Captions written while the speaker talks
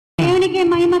దేవునికే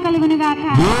మహిమ కలుగును గాక.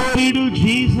 Glory to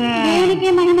Jesus. దేవునికే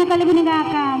మహిమ కలుగును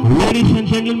గాక. Ladies and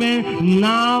gentlemen,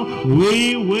 now we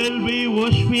will be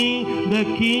worshiping the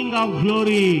King of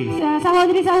Glory.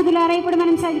 సహోదరి సహోదరులారా, ఇప్పుడు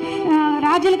మనం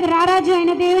రాజులకు రారాజు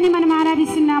అయిన దేవుని మనం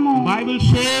ఆరాధిస్తున్నాము. Bible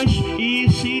says he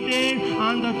is seated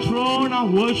on the throne of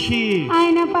worship.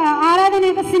 ఆయన ఆరాధన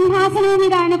యొక్క సింహాసనం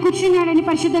మీద ఆయన కూర్చున్నాడని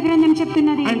పరిశుద్ధ గ్రంథం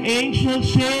చెప్తున్నది. An angel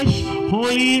says,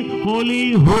 holy, holy,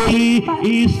 holy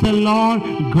is the Lord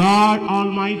God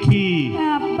Almighty.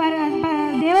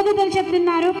 దేవదూతలు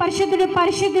చెప్తున్నారు, పరిశుద్ధుడు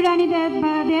పరిశుద్ధుడు అని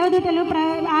దేవదూతలు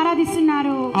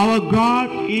ఆరాధిస్తున్నారు. Our God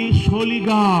is holy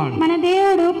God. మన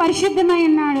దేవుడు పరిశుద్ధమై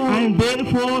ఉన్నాడు. And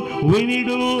therefore we need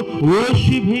to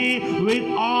worship him with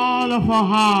all of our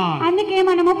heart. అందుకే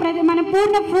మనము మన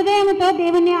పూర్ణ హృదయముతో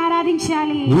దేవుణ్ణి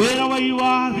ఆరాధించాలి. Wherever you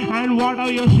are and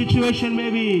whatever your situation may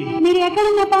be, మీరు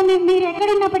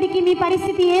ఎక్కడున్నప్పటికీ, మీ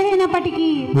పరిస్థితి ఏదైనప్పటికీ,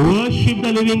 worship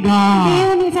the living God.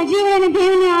 దేవుని సజీవమైన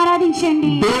దేవుని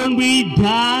ఆరాధించండి. Don't be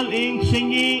dull in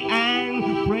singing and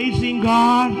praising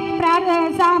God.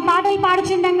 పాటలు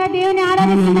పాడుచుండగా దేవుని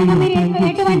ఆరాధిస్తుండగా మీరు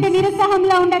ఎటువంటి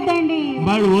నిరుత్సాహంలో ఉండొద్దండి.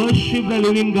 But worship the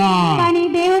living God. కానీ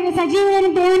దేవుని సజీవమైన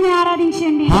దేవుని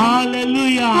ఆరాధించండి.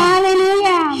 Hallelujah.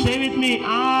 Hallelujah. Say with me,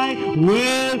 I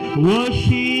will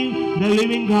worship the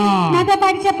living God. నాతో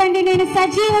పాటు చెప్పండి, నేను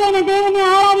సజీవమైన దేవుని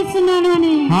ఆరాధిస్తున్నాను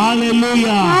అని.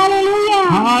 Hallelujah. Hallelujah.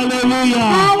 Hallelujah.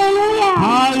 Hallelujah.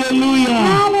 Hallelujah.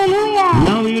 Hallelujah.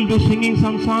 Now we will be singing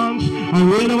some songs, and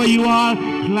wherever you are,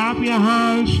 clap your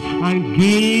hands and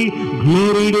give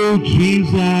glory to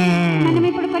Jesus. మనం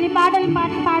ఇప్పుడు కొన్ని పాటలు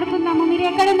పాడుకుందాము. మీరు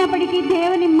ఎక్కడున్నప్పటికీ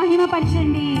దేవుని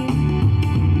మహిమపరచండి.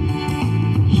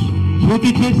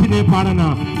 శృతి చేసి నే పాడనా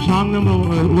సాంగ్ నంబర్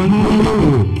 1.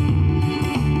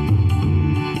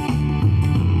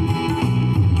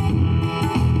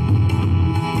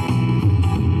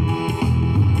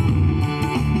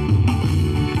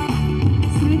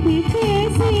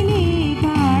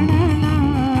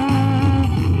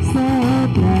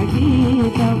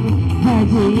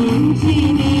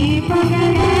 భజించిని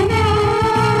పగడనా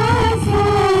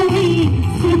స్వామి,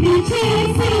 స్తుతి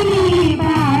చేసిని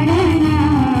పాడనా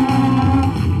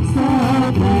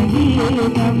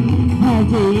స్తోత్రగీతం,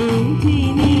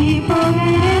 భజించిని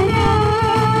పగడనా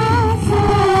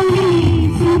స్వామి,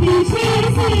 స్తుతి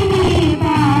చేసిని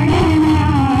పాడనా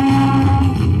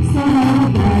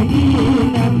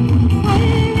స్తోత్రగీతం.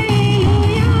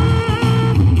 హల్లెలూయా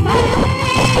హల్లెలూయా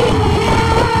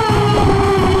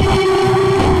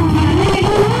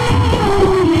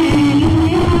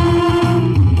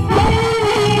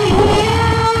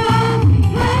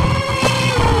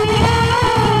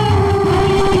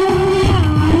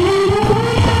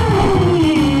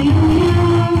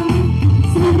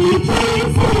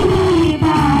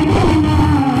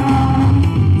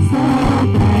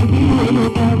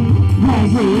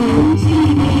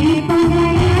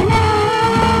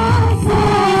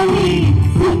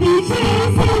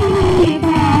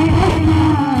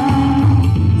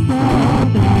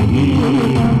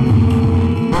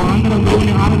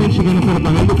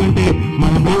ఎందుకంటే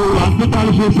మన దేవుడు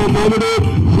అద్భుతాలు చేసే దేవుడు,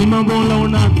 సింహంలో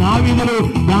ఉన్న దావీదును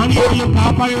దానియేలు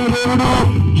కాపాడిన దేవుడు,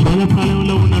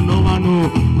 జలప్రలయంలో ఉన్న నోవాను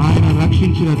ఆయన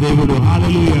రక్షించిన దేవుడు.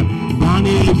 హల్లెలూయా.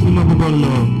 దానియేలు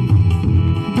సింహంలో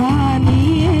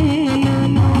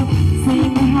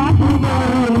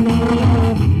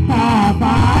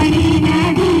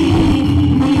కాపాడినది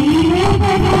నీవే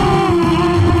కదా.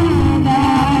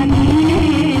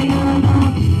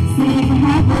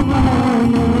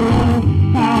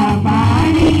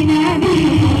 కాపాడినది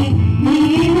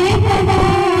నీవే కదా.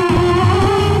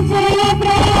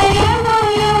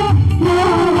 జలప్రలయములో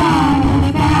నోవాను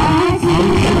కాచి,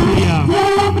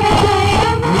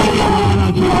 జలప్రలయములో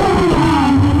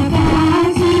నోవాను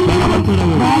కాచి,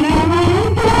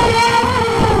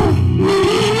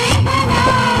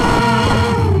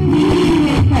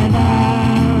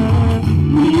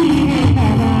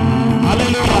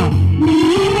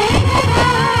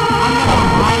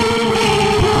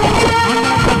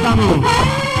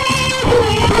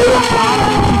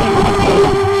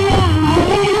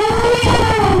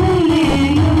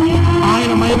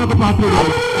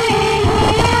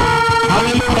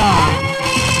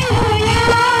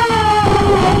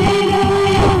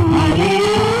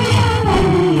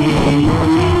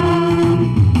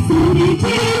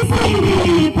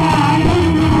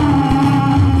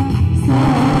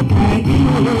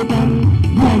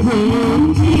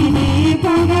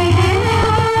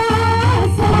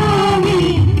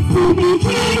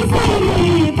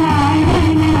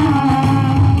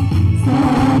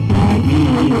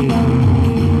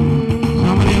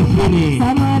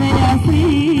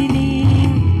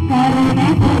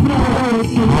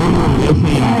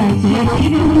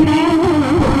 సశరీరుడవు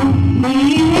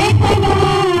నీవే కదా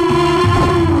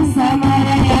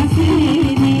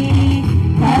సమరయసిని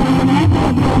కరుణతో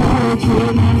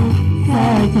బ్రోచిన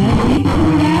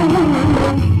సశరీరుడవు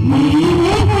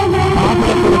నీవే కదా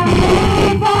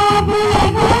పాపుల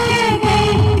కొరకై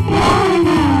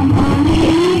ప్రాణమునిచ్చిన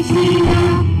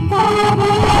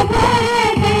పాపుల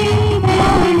కొరకై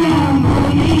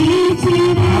ప్రాణమునిచిన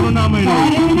కరుణామయుడవు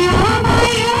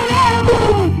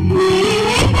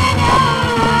నీవే కదా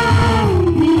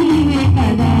నీవే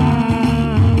కదా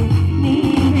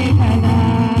నీవే కదా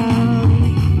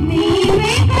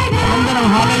నీవే కదా అందరం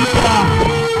హల్లెలూయా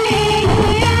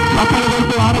చప్పట్లు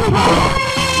కొడుతూ ఆరాధిద్దాం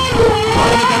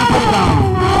ఆయన్ని కనపడదాం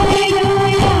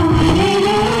హల్లెలూయా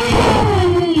హల్లెలూయా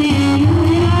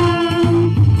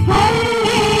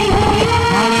హల్లెలూయా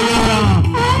హల్లెలూయా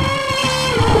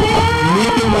హల్లెలూయా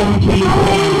నీకే మహిమ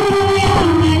చెల్లిస్తాం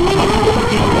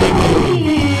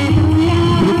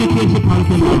స్తుతి చేసి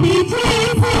పాడుతున్నాం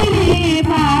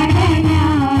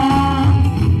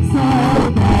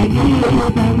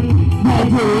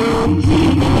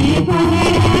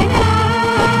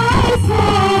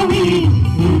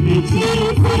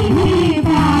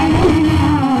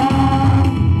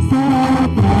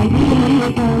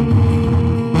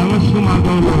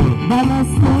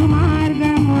దమస్కు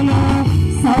మార్గములో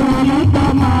సౌలుతో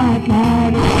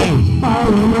మాట్లాడి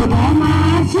పౌలుగా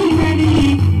మార్చినది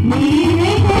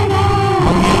నీవే కదా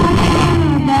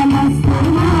దమస్కు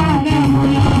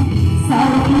మార్గములో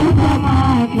సౌలుతో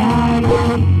మాట్లాడి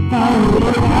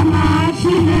పౌలుగా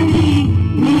మార్చినది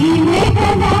నీవే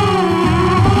కదా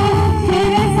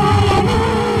చెరసాల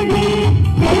నుండి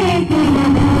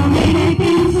పేతురును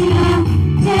విడిపించిన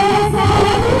చెరసాల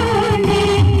నుండి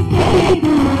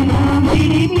పేతురును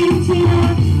విడిపించిన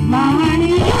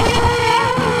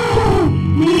మహనీయుడవు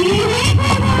నీవే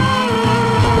కదా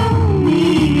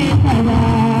నీవే కదా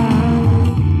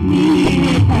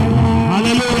నీవే కదా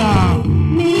హల్లెలూయా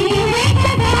నీవే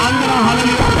కదా అందరం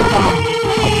హల్లెలూయా చెప్తాం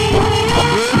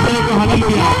యేసుకు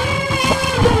హల్లెలూయా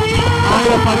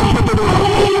ఆయన పరిశుద్ధుడు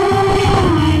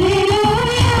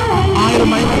ఆయన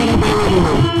మహిమగల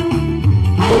దేవుడు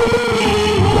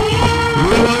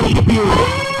We worship you.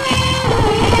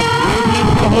 We bless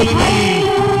your holy name.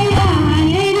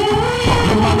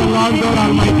 You are the Lord God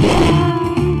Almighty.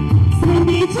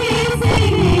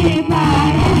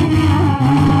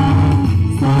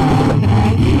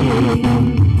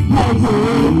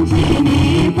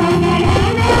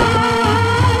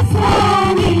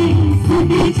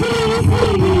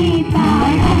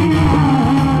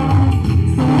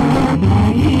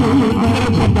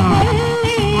 అందరం చెప్తాం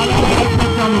హల్లెలూయా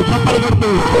చెప్తాము చప్పట్లు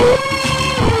కొడుతూ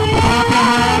Clap your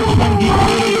hands and give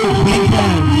glory to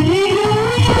Jesus.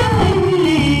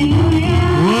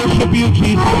 Worship you,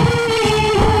 Jesus.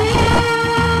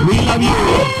 We love you.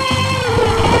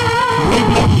 We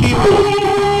bless you.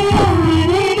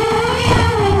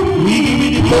 We give you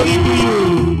the glory to you.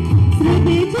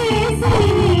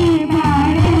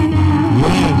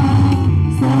 Yes.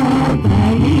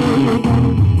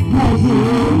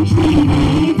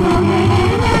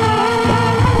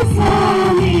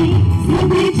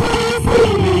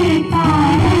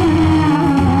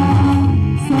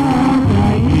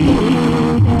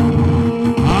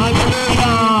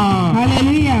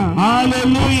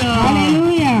 Hallelujah.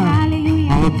 Hallelujah.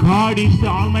 Our God is the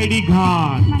Almighty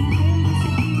God.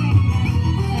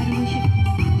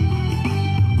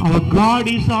 Our God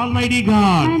is the Almighty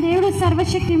God. మన దేవుడు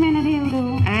సర్వశక్తిమైన దేవుడు.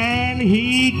 And He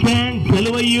can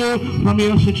deliver you from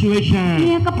your situation. మీ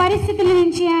యొక్క పరిస్థితుల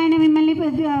నుంచి ఆయన మిమ్మల్ని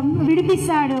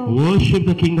విడిపిస్తాడు. Worship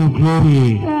the King of Glory.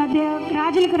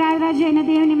 రాజులకు రాజు అయిన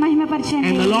దేవుని మహిమపరచండి.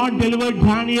 And the Lord delivered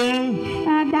Daniel.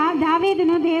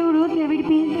 దావీదును దేవుడు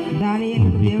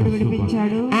దేవుడు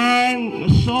విడిపించాడు. And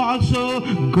so also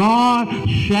God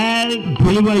shall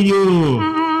deliver you.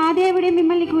 దేవుడే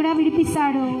మిమ్మల్ని కూడా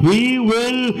విడిపిస్తాడు. He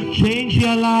will change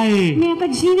your life. మీ యొక్క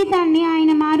జీవితాన్ని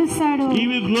ఆయన మారుస్తాడు. He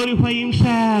will glorify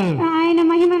Himself. ఆయన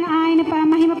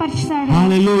మహిమపరుస్తాడు.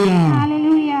 Hallelujah.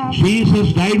 Hallelujah. Jesus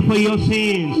died for your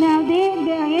sins.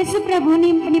 యేసు ప్రభు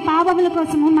నీ పాపముల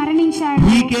కోసము మరణించాడు.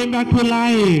 He came back to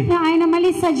life. ఆయన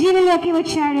మళ్ళీ సజీవులోకి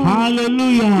వచ్చాడు.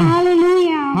 Hallelujah.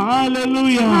 Hallelujah.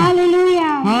 Hallelujah.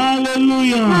 Hallelujah.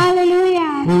 Hallelujah. Hallelujah.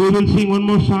 Oh, we will sing one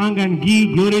more song and give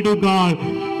glory to God.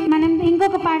 మనం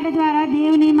ఇంకొక పాట ద్వారా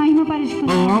దేవుని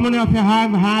మహిమపరుచుకుందాం. Oh, how many of you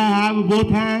have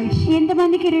both hands?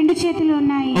 ఎంతమందికి రెండు చేతులు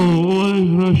ఉన్నాయి?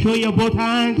 Oh, show your both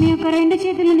hands. మీ యొక్క రెండు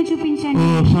చేతులను చూపించండి.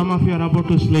 Oh, some of you are about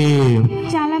to sleep.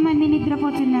 చాలా మంది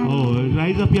నిద్రపోతున్నారు. Oh,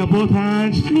 rise up your both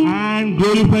hands and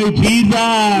glorify Jesus.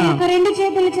 మీ యొక్క రెండు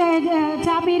చేతులు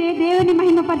చాపి దేవుని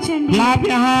మహిమపరచండి. Clap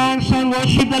your hands and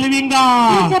worship the living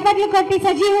God. చప్పట్లు కొట్టి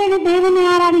సజీవమైన దేవుని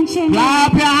ఆరాధించండి.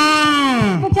 Clap your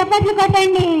hands. చప్పట్లు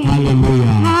కొట్టండి.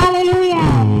 Hallelujah. Hallelujah.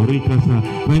 Oh, Rikasa.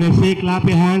 When I say clap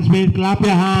your hands, means clap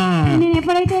your hands. నేను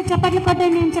ఎప్పుడైతే చప్పట్లు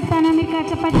కొట్టండి నేను చెప్తానో మీకు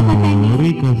చప్పట్లు కొట్టండి.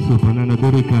 Rikasa, Panana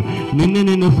Durika.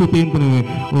 నిన్ను స్తుతింతును.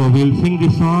 Oh, we'll sing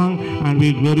this song and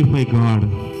we'll glorify God.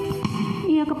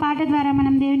 ఈ యొక్క పాట ద్వారా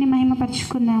మనం దేవుని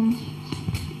మహిమపరచుకుందాం.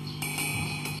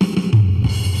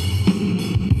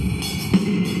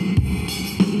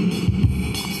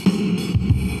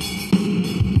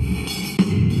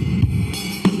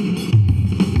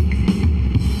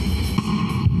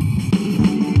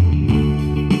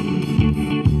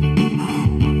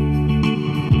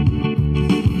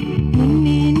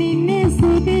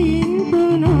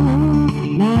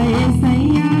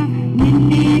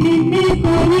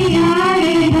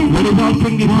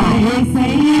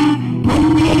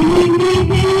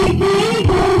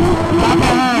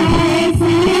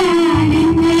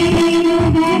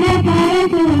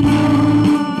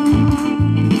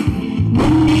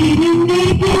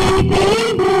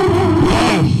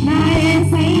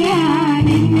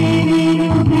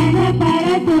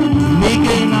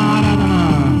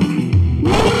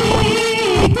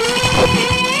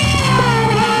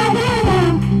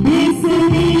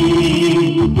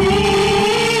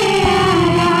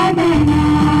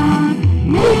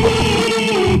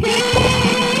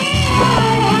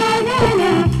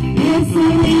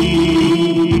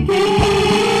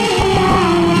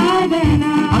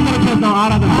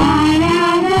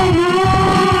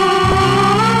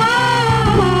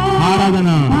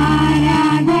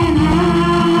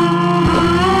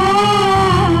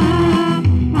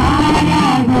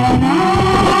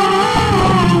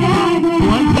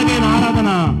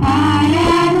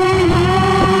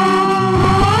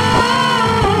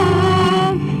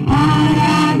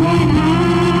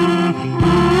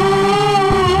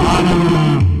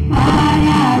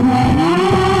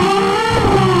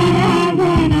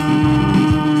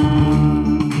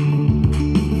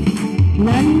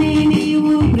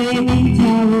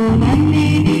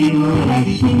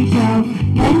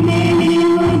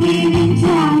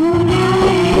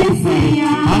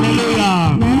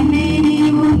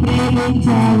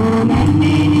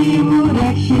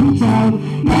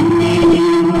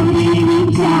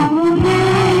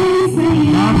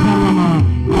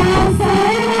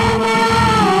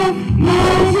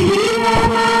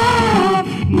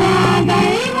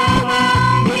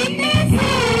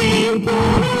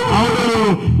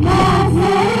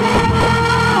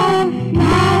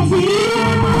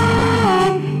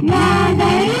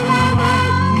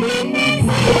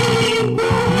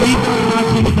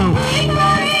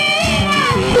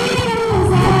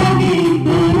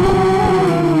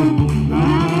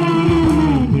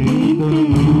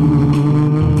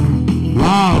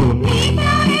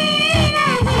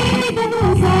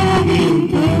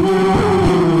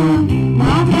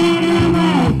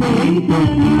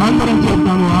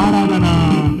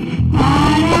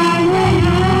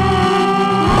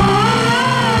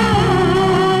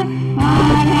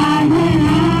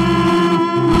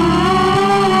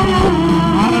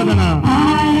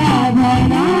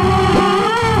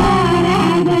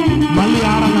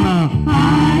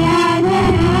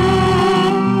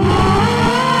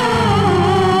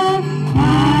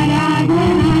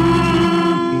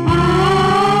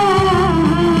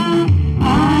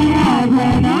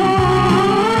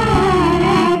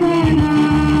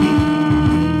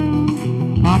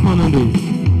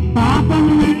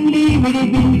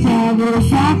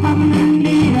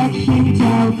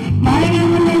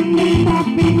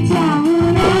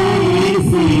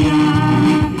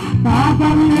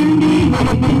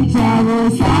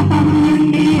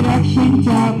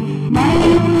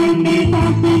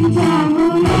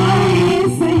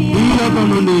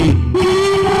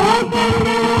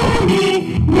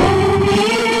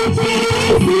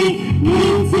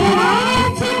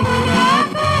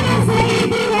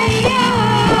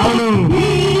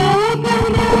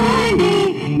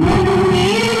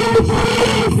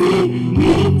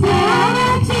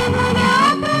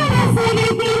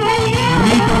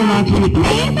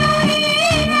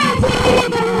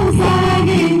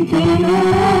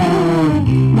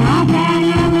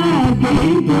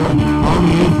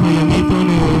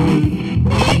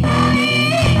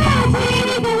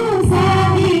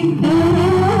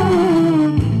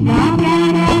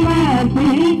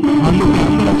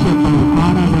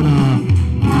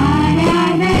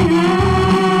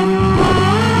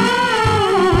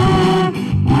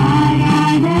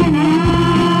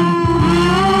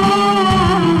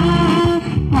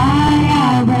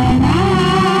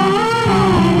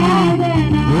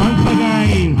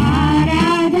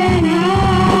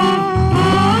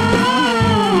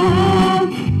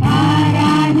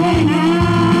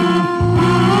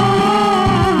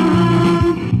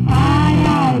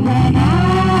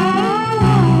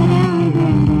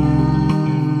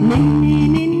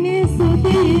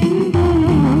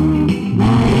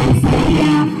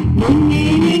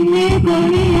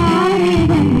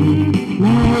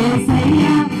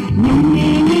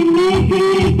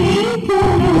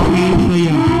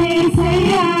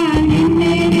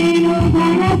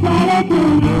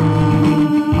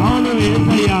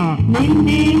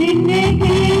 నిన్నే నిన్నే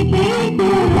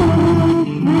కీర్తింతును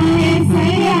నా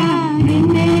యేసయ్యా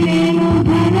నిన్నే నేను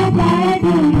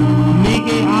ఘనపరతును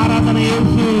నీకే ఆరాధన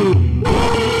యేసు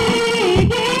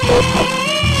నీకే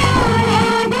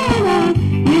ఆరాధన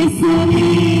యేసు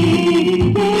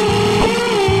నీకే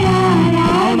ఆరాధన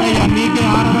అవునయ్యా నీకే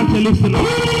ఆరాధన చెల్లిస్తున్నాం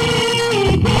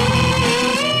నీకే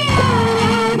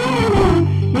ఆరాధన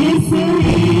యేసు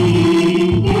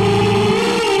నీకే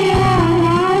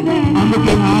ఆరాధన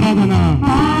అందుకే ఆరాధన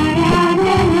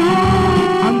ఆరాధన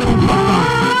అందరం చెప్తాం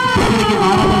దేవునికి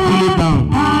ఆరాధన చెల్లిద్దాం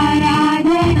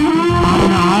ఆరాధన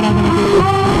ఆయన ఆరాధనకు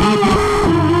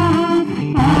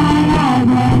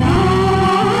ఆరాధన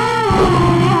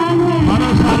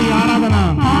మరోసారి ఆరాధన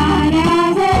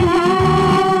ఆరాధన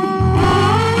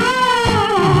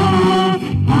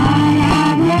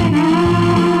ఆరాధన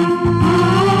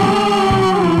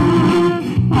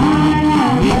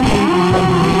నీకే ఆరాధన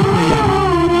యేసయ్యా.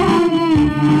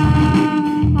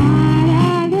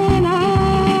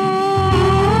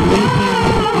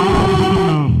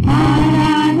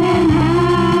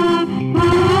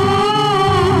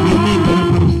 నిన్నే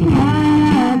ఘనపరుస్తున్నాం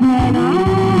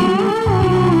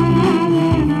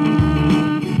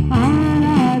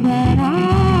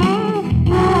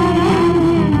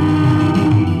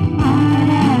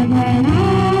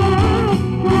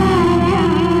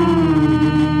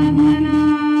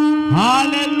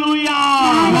హల్లెలూయా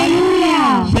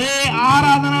సే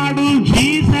ఆరాధన టు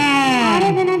జీసస్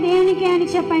ఆరాధన దేవునికి అని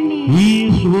చెప్పండి. he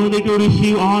is worthy to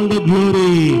receive all the glory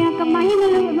ఈ యొక్క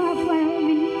మహిమలు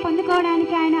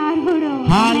పొందుకోవడానికి ఆయన అర్హుడు.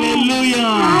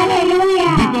 hallelujah hallelujah.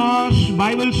 because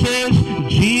bible says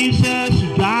jesus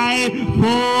died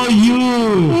for you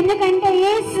ఎందుకంటే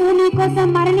యేసు నీ కోసం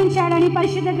మరణించాడని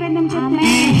పరిశుద్ధ గ్రంథం చెప్తుంది.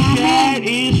 he shed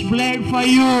his blood for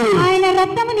you ఆయన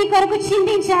రక్తము నీ కొరకు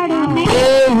చిందించాడు.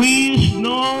 there is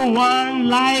no one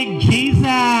like jesus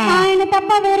ఆయన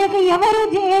తప్ప వేరొక ఎవరు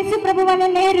యేసు ప్రభు వల్ల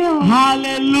లేరు.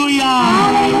 hallelujah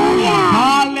Hallelujah.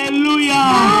 hallelujah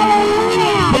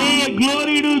hallelujah. say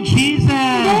glory to jesus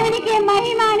దేవునికి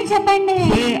మహిమ అని చెప్పండి.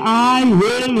 say I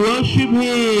will worship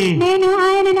him నేను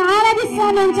ఆయనను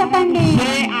ఆరాధిస్తాను అని చెప్పండి.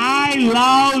 say I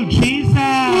love jesus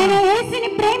నేను యేసుని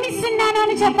ప్రేమిస్తున్నాను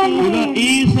అని చెప్పండి. he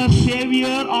is the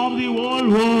savior of the whole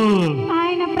world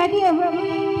ఆయన ప్రతి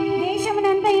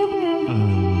దేశమునంతయు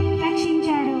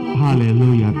రక్షించాడు.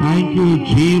 hallelujah thank you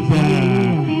jesus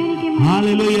దేవునికి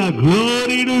hallelujah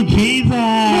glory to jesus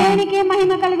దేవునికి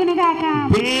మహిమ కలుగును గాక.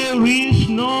 there is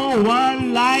no one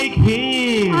like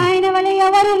him ఆయన వల్ల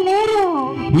ఎవరు లేరు.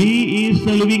 he is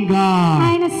the living god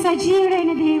ఆయన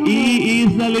సజీవుడైన దేవుడు. he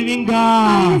is the living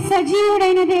ఆయన god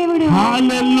సజీవుడైన దేవుడు.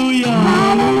 hallelujah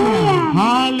Hallelujah.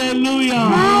 hallelujah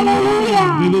Hallelujah.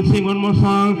 we will sing one more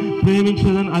song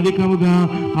ప్రేమించదని అధికముగా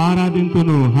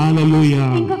ఆరాధింతును hallelujah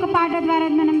ఇంకొక పాట ద్వారా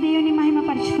మనం దేవుని మహిమ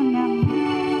పరుచుకుందాం.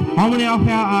 how many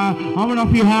of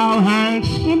you have hands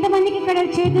ఎంతమందికి ఇక్కడ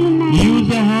చేతులు ఉన్నాయి? use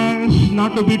your hands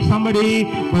not to beat somebody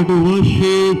but to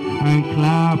worship and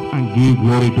clap and give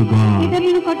glory to god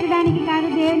ఇతరులను కొట్టడానికి కాదు,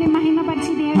 దేవుని మహిమ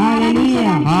పరిచి దేవుని Hallelujah.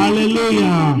 ఆరాధించడానికి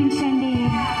Hallelujah. ఆరాధించండి.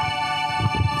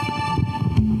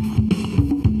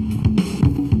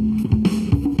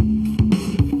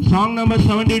 song number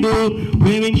 72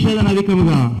 ప్రేమించదని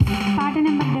అధికముగా పాట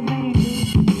నెంబర్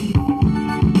 72.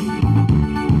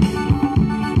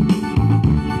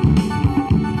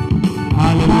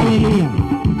 hallelujah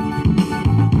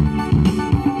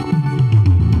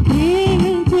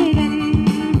ప్రేమించెదన్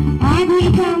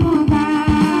అధికముగా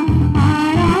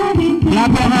ఆరాధించెదన్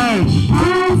clap your hands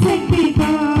ఆసక్తితో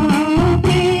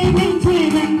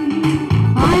ప్రేమించెదన్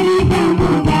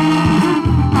అధికముగా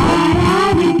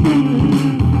ఆరాధించెదన్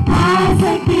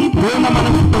ఆసక్తితో పూర్ణ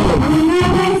మనసుతో పూర్ణ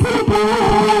మనసుతో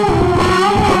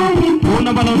ఆరాధించెదన్ పూర్ణ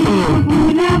బలంతో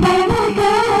పూర్ణ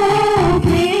బలముతో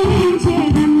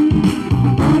ప్రేమించెదన్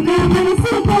పూర్ణ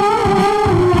మనసుతో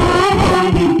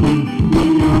ఆరాధించెదన్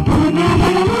నిన్ను పూర్ణ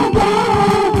బలముతో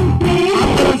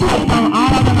అందరూ చెప్తాం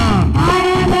ఆరాధన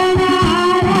ఆరాధన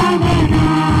ఆరాధన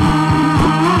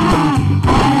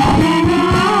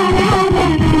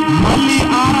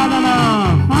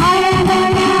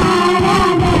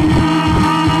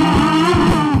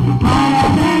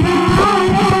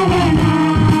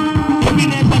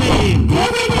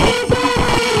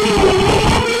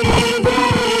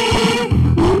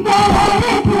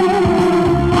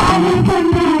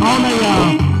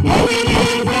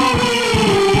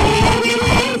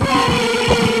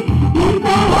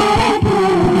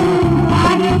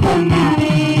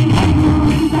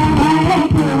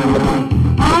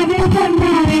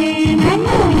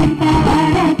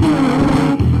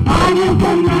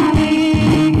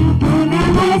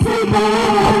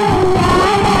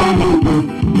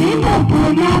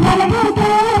పూర్ణ బలముతో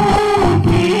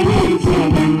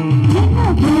ప్రేమించెదన్, నిన్ను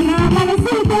పూర్ణ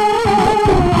మనసుతో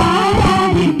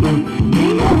ఆరాధింతున్,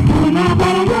 నిన్ను పూర్ణ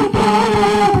బలముతో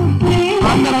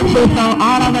అందరం చేస్తాం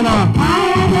ఆరాధన.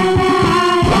 ఆరాధన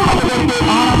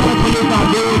ఆరాధన చెల్లిస్తాం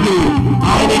దేవుడికి.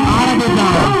 ఆయన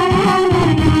ఆరాధిద్దాం.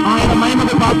 ఆయన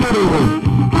మహిమకు పాత్రుడు,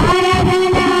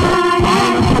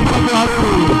 ఆయన శుభ్రతకు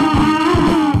అర్హుడు.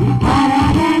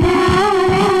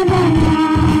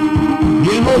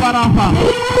 యెహోవా రాఫా,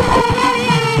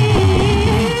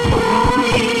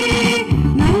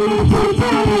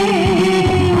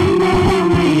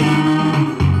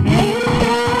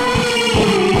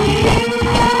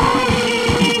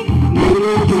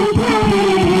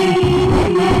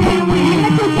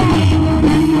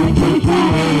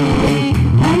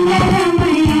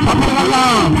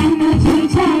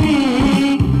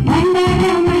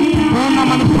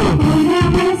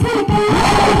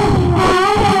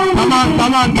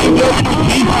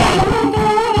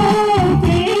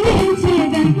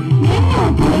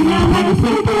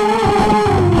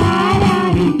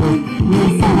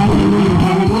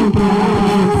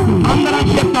 అందరం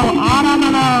చెప్తాం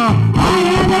ఆరాధన.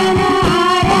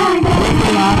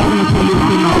 ఆరాధన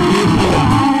చెల్లిస్తున్నాం.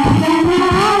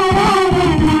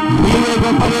 నీవే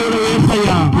గొప్ప దేవుడు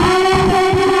యేసయ్యా.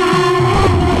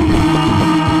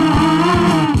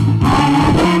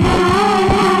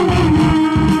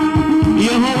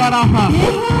 యెహోవా రాఫా,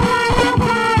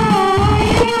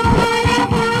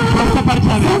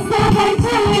 స్వస్థపరచాలి.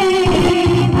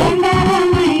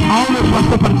 అవును,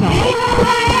 స్వస్థపరచాలి.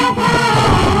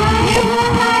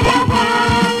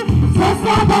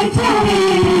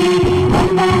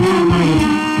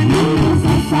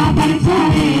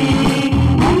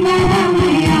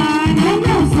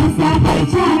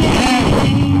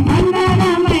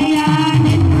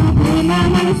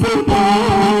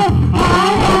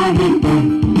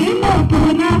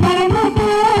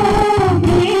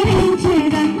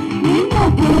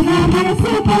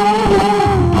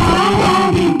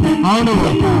 అవును,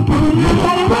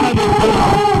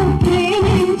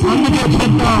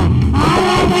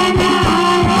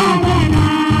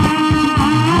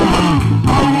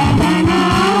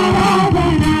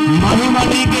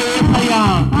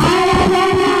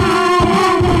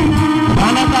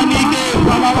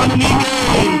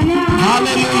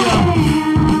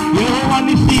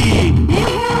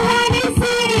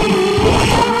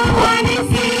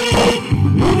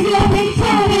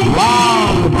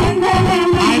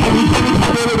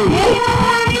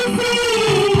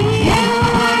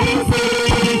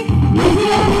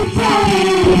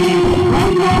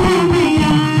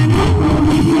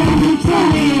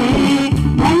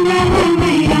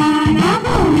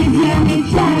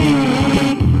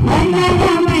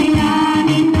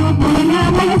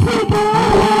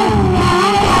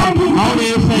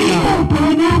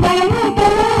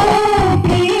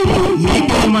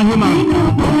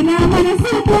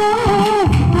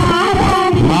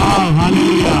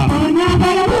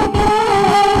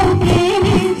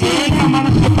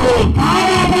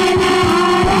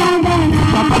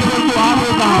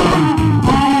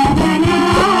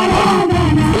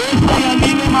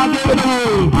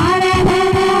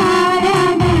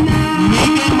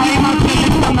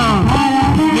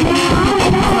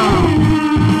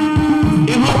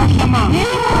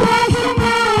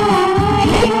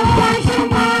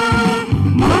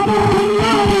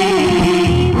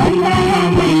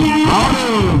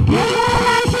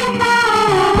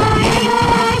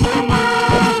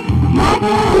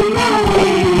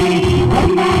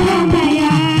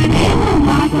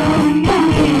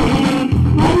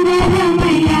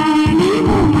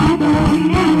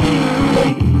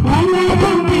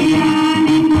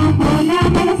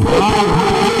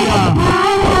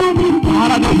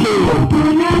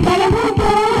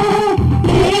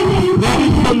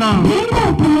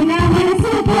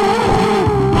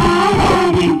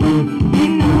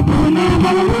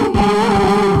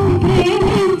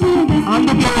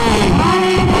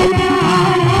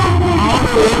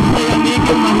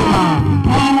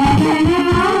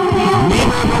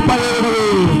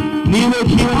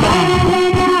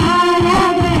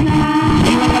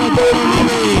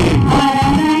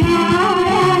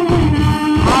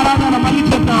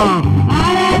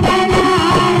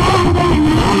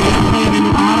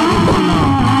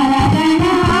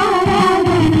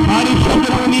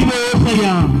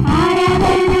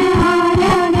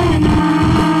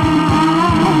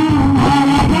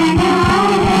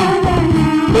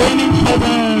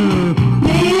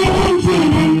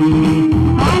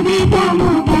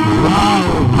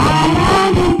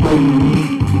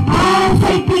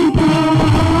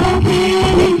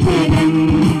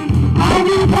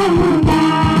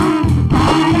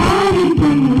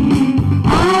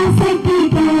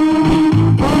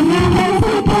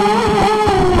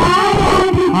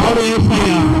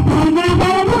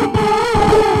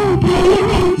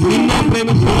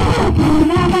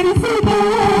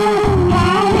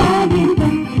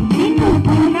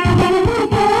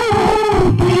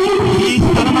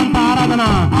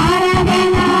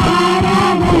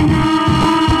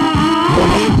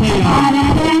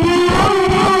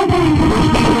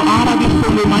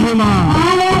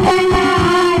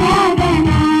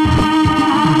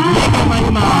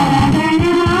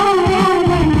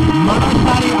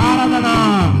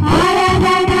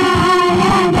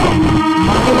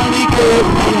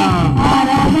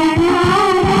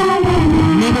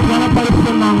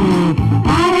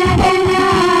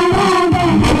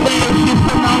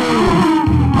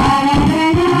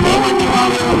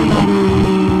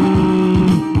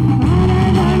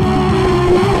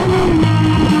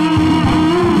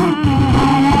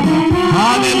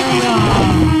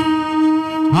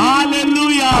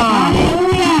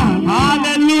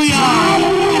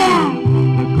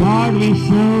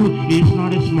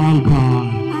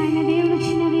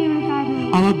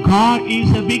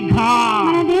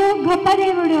 గొప్ప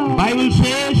దేవుడు. Bible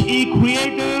says he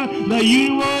created the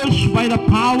universe by the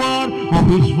power of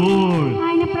his word.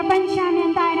 ఆయన ప్రపంచాన్ని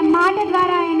అంతా ఆయన మాట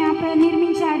ద్వారా ఆయన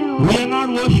నిర్మించాడు. We are not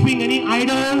worshiping any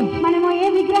idol. మనము ఏ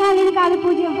విగ్రహాలను కాదు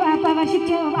worship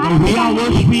We are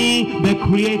worshiping the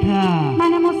creator.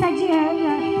 మనము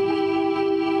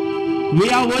We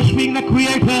are worshiping the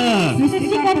creator.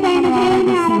 సృష్టికర్త అయిన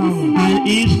దేవుని ఆరాధిస్తున్నాము. And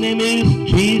his name is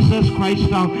Jesus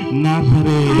Christ of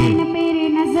Nazareth. ఆయన పేరు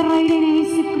నజరేయుడైన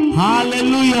యేసుక్రీస్తు.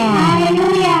 Hallelujah.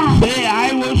 Hallelujah. Say, I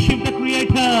worship the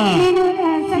creator. నేను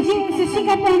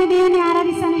సృష్టికర్త అయిన దేవుని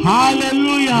ఆరాధిస్తాను.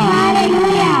 Hallelujah.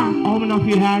 Hallelujah. How many of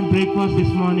you had breakfast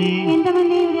this morning?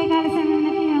 ఎంతమంది ఉదయకాల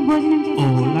సమయంలో భోజనం చేశారు?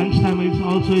 Oh, lunch time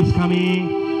is coming.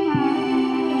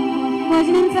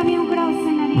 భోజనం సమయం కూడా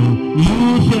వస్తున్నది.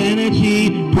 Use your energy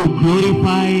to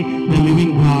glorify the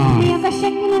living God. మీ యొక్క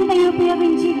శక్తిని అంతా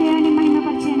ఉపయోగించి దేవుని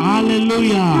మహిమపరచండి.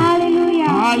 Hallelujah. Hallelujah.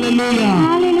 Hallelujah.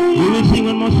 Hallelujah. We will sing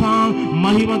one more song.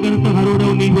 మహిమ ఘనత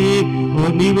హరుడవు నీవే, ఓ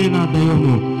నీవే నా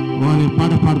దైవము. వారి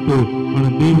పాట పాడుతూ మన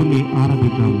దేవుణ్ణి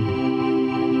ఆరాధిద్దాం.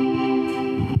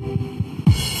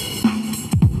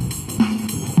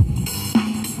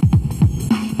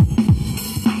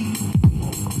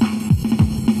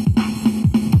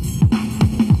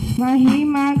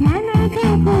 మహిమ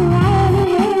ఘనతకు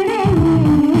అర్హుడవు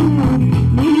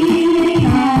నీవే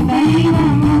నా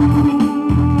దైవము.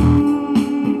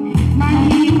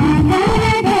 మహిమ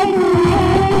ఘనతకు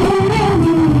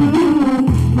అర్హుడవు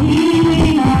నీవే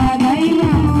నా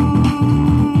దైవము.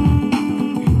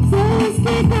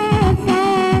 సృష్టికర్త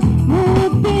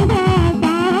ముక్తిదాత,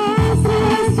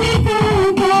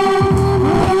 సృష్టికర్త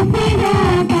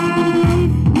ముక్తిదాత,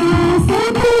 నా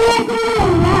స్తుతులకు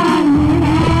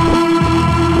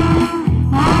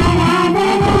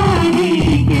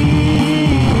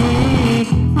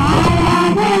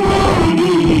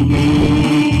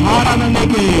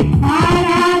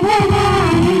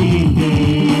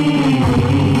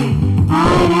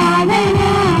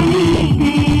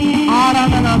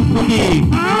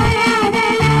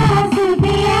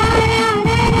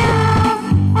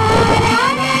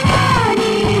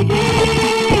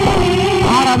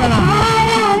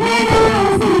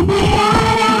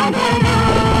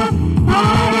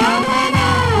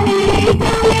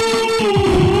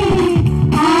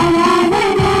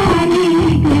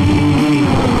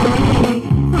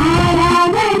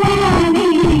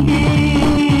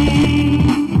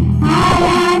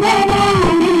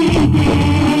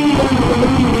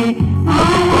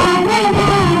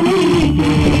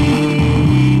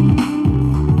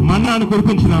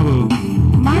కురిపించినావు.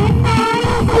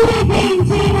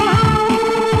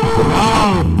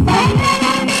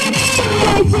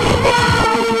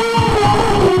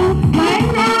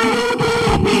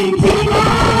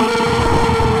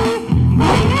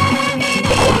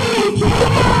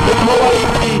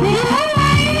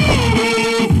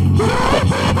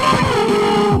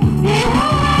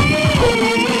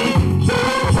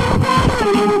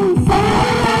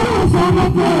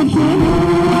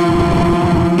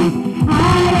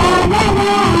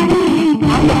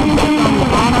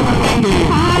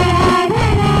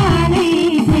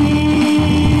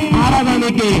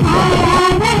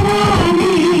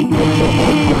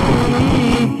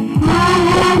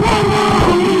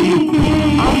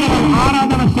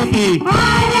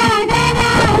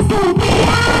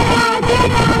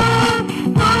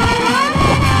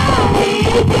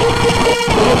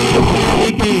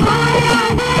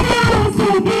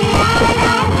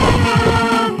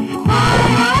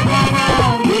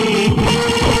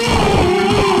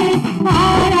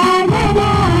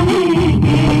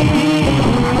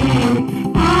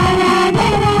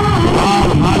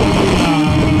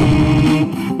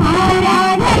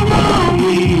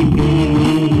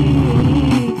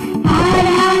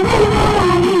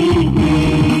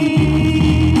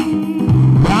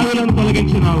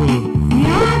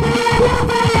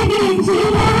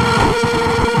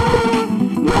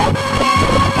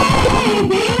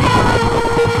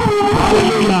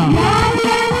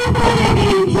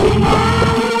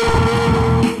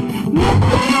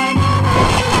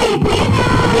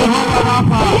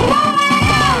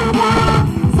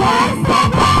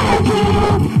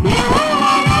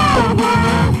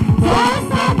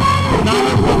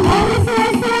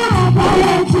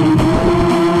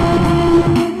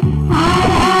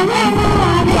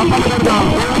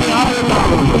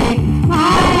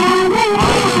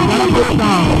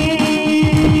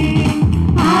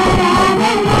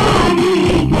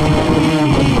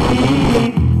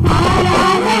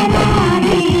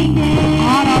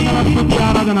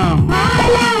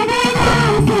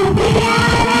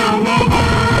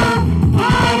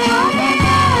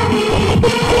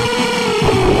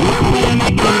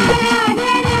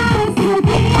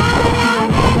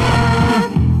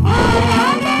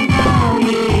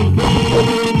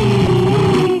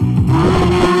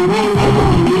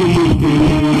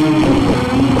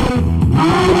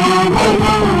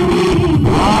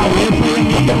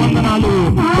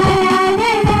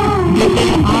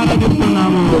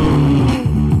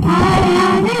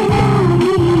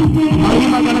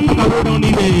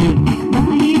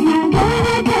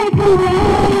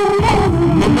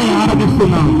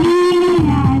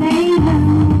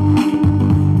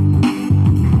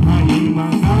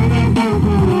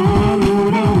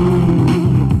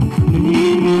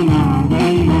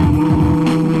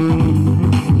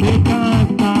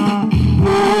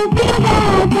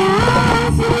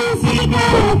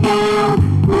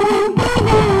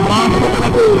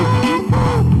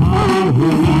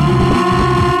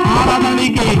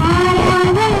 ఆరాధనకి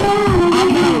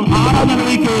అందరూ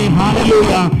ఆరాధనకి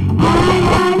హల్లెలూయా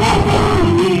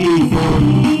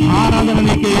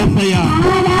ఆరాధనకి యేసయ్యా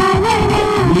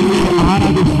నిన్ను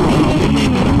ఆరాధిస్తున్నాం నిన్ను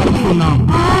కనపరుస్తున్నాం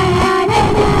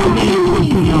నిన్ను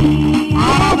చూస్తున్నాం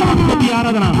ఆరాధన స్తుతి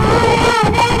ఆరాధన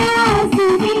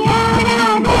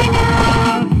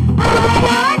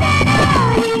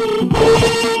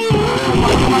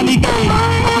మహిమనికే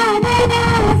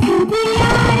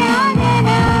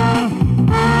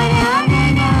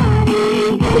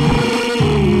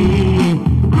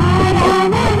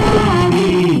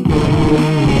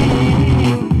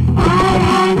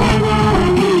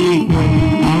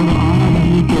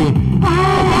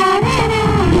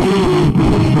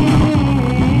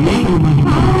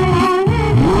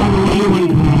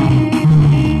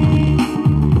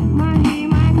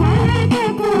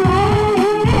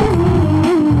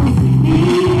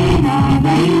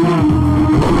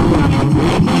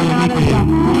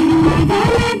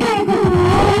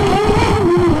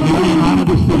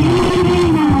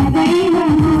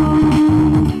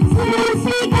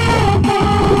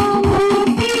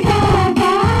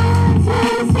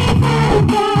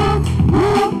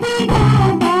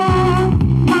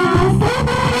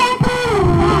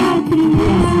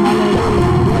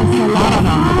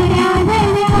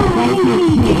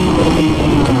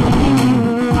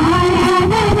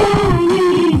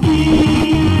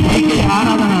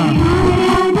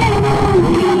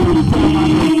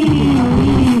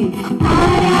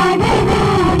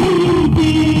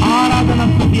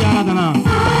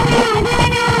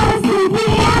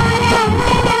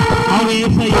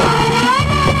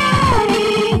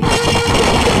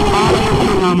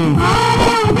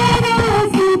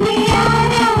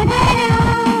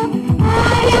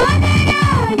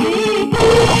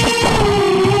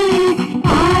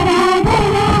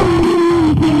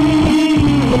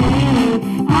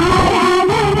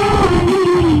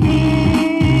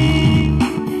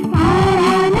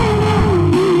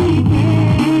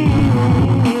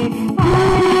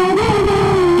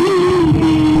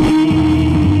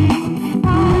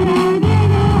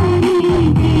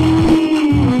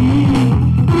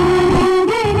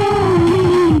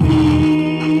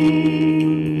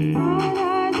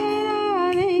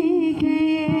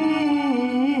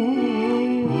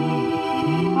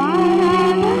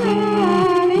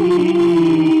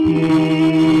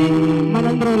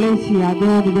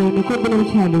దేవుని కొద్ది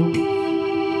నిమిషాలు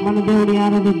మన దేవుని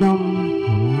ఆరాధిద్దాం.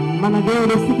 మన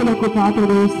దేవుడి స్థితులకు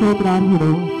పాత్రుడు,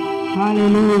 స్తోత్రార్హుడు.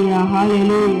 హల్లెలూయా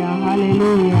హల్లెలూయా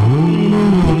హల్లెలూయా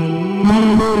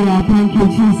హల్లెలూయా. Thank you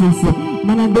Jesus.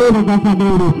 మన దేవుడు గొప్ప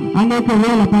దేవుడు. అనేక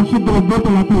వేల పరిశుద్ధుల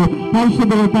దూతలకు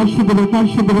పరిశుద్ధుడు పరిశుద్ధుడు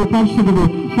పరిశుద్ధుడు పరిశుద్ధుడు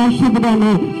పరిశుద్ధుడు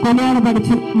అని కొనియాడబడి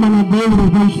మన దేవుడు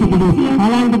పరిశుద్ధుడు.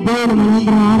 అలాంటి దేవుడు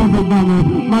మనందరం ఆరాధిద్దాము.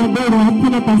 మన దేవుడు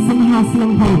అత్యున్నత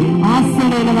సింహాసనంపై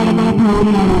ఆశ్చర్యమైన వాడు మనతో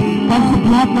ఉన్నాడు.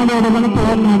 పరిశుద్ధాత్మ దేవుడు మనతో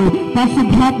ఉన్నాడు.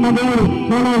 పరిశుద్ధాత్మ దేవుడు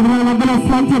మన మధ్యలో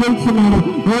సంచరించున్నాడు.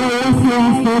 ఓ యేసయ్యా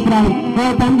స్తోత్రాలు, ఓ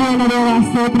తండ్రి అయిన దేవా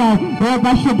స్తోత్రాలు, ఓ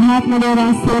పరిశుద్ధాత్మ దేవా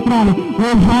స్తోత్రాలు. ఓ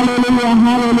హల్లెలూయా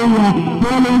హల్లెలూయా.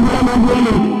 Holy, holy,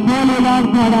 holy, holy Lord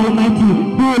God Almighty,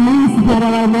 who lives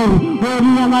forevermore. Oh,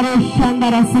 Ramya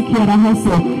Shandara Sikiara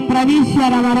Hoso,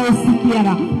 Pravishara Maro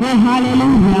Sikiara. Oh,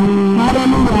 hallelujah,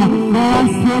 hallelujah. Oh,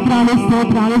 స్తోత్రాలు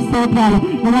స్తోత్రాలు స్తోత్రాలు.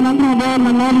 మనందరం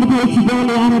దేవుని నోళ్ళు తెరిచి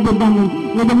దేవుని ఆరాధిద్దాము.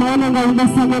 ఇది మౌనంగా ఉండే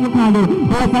సమయం కాదు.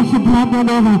 ఓ పరిశుద్ధాత్మ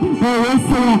దేవ, ఓ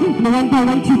యేసయ్య, నువ్వెంత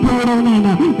మంచి దేవుడు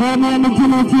నాయనా. ఓ నీ నిజ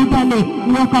జీవితాన్ని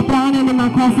నీ యొక్క ప్రాణాన్ని మా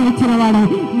కోసం ఇచ్చిన వాడు.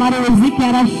 మరి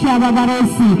జిక్యారా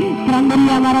షాబారాసి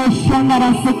క్రందురియా మరో షందరా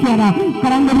సిక్యారా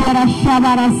క్రందురియా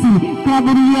షాబారాసి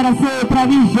క్రందురియా సే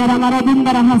ప్రవిజర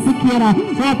మరదుందర హసిక్యారా.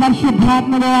 ఓ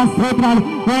పరిశుద్ధాత్మ దేవ స్తోత్రాలు.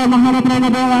 ఓ మహోన్నతమైన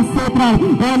దేవ స్తోత్రాలు.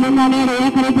 ఓ నిన్న నేడు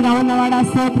ఏకరీతిగా ఉన్నవాడా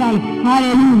స్తోత్రాలు.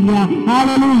 హల్లెలూయా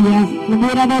హల్లెలూయా.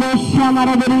 వీరదరో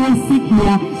షమరదరియా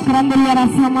సిక్యా క్రందురియా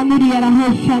సమందురియా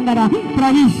హోషందరా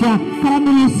ప్రవిజ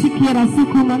క్రందురియా సిక్యారా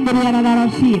సుకు మందురియా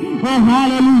దరషి. ఓ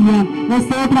హల్లెలూయా. ఓ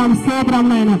స్తోత్రం స్తోత్రం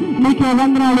నాయన, నీకే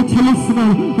వందనాలు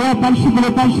చెల్లిస్తున్నాను. ఓ పరిశుద్ధులు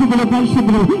పరిశుద్ధులు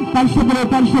పరిశుద్ధులు పరిశుద్ధులు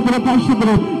పరిశుద్ధులు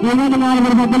పరిశుద్ధులు.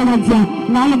 24 గదుల మధ్య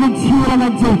 4 జీవుల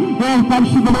మధ్య ఓ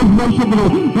పరిశుద్ధులు పరిశుద్ధులు.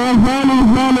 ఓ Holi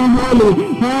Holi Holi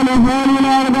Holi Holi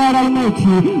lord God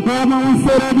almighty. ఓ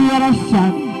మౌసరేదియా రషా.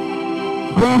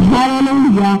 ఓ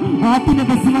హల్లెలూయా.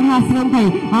 అత్యున్నత సింహాసనంపై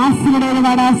ఆశీనుడైన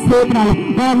వాడా స్తోత్రాలు.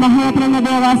 ఓ మహోన్నతమైన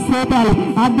దేవా స్తోత్రాలు.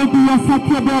 అద్వితీయ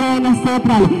సత్య దేవుడైన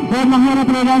స్తోత్రాలు. ఓ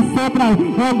మహోన్నతమైన స్తోత్రాలు.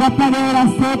 ఓ గొప్ప దేవుడా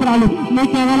స్తోత్రాలు.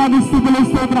 నీకే వేలాది స్థుతులు,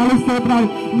 స్తోత్రాలు, స్తోత్రాలు.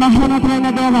 మహోన్నతులైన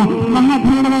దేవ,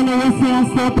 మహాఘనుడైన యేసయ్య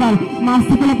స్తోత్రాలు. మా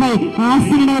స్థితులపై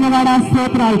ఆశ్రయుడైన వాడా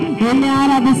స్తోత్రాలు. నిన్నే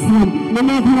ఆరాధిస్తున్నాం,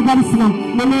 నిన్నే ఘనపరుస్తున్నాం,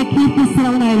 నిన్నే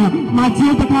కీర్తిస్తున్నాం నాయన. మా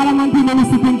జీవిత కాలం అంతా నేను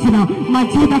స్థుతించిన, మా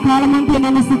జీవిత కాలం అంతా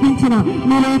నేను స్థుతించిన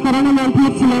మీరు యొక్క రుణం నేను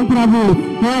తీర్చలేం ప్రభు.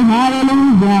 ఓ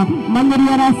హల్లెలూయా.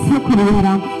 మందిరియరా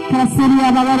సుఖరియరా కసరియా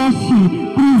బవరషి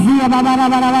ప్రిజియా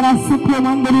బవరవరవర సుఖ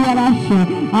మందిరియరాష.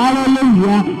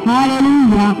 హల్లెలూయా,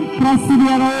 హల్లెలూయా.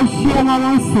 కసరియరోషి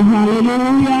మమసు.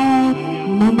 హల్లెలూయా.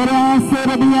 మందిరియా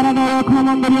సేరదియరా దోఖ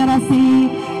మందిరియరసి.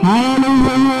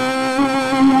 హల్లెలూయా.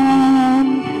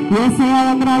 యేసయ్య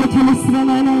వందనాలు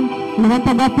చెల్లిస్తున్నాను. నువ్వెంత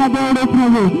గొప్ప దేవుడు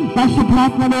ప్రభు.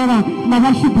 పరిశుద్ధాత్మ దేవ, మా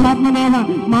పరిశుద్ధాత్మ దేవ,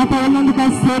 మాతో ఉన్నందుకు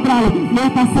స్తోత్రాలు.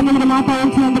 లేక సన్నిధిని మాతో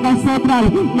ఉంచినందుకు స్తోత్రాలు.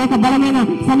 లేక బలమైన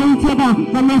సన్నిధి చేత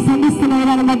మమ్మల్ని సంధిస్తున్న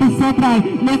విధానం బట్టి స్తోత్రాలు.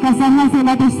 లేక సహాసం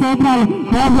బట్టి స్తోత్రాలు.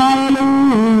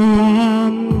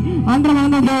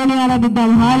 అందరం దేవుని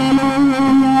ఆరాధిద్దాం.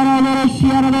 హల్లెలూయా.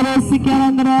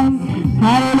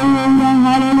 హల్లెలూయా,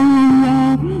 హల్లెలూయా.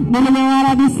 నిన్ను మేము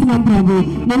ఆరాధిస్తున్నాం ప్రభు,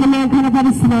 నిన్ను మేము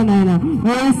ఘనపరుస్తున్నాం నాయన.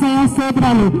 యేసయ్య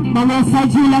స్తోత్రాలు. మమ్మల్ని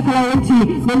సజీవ లెక్కలో ఉంచి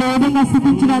నిన్ను విధంగా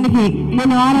స్థుతించడానికి,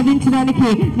 నిన్ను ఆరాధించడానికి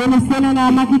నేను ఇస్తున్నా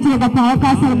మాకు ఇచ్చిన గొప్ప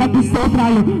అవకాశాలు బట్టి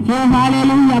స్తోత్రాలు. ఓ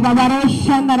హల్లెలూయా.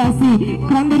 బాబారోషందరసి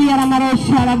క్రందిరియర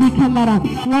మరోషాల దిఖందర.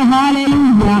 ఓ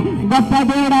హల్లెలూయా. గొప్ప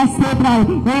దేవుడా స్తోత్రాలు.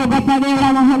 ఓ గొప్ప దేవుడా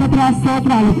మహోన్నతుడా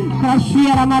స్తోత్రాలు.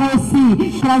 క్రషియర మరోసి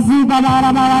క్రజు బాబార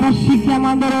బాబార శిఖ్య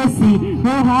మందరోసి.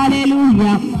 ఓ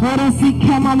హల్లెలూయా. ఓ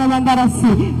రసిఖ్య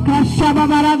మందరసి క్రష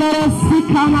బాబారదరో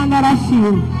శిఖ మందరసి.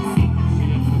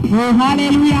 ఓ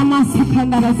హల్లెలూయా. మా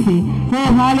సుఖందరసి. ఓ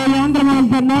హల్లెలూయా. అందరం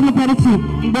మనం నోర్లు తెరిచి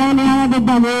దేవుని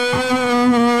ఆరాధిద్దాము.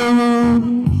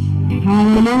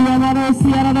 హల్లెలూయా. మరోసి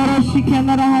అరదరో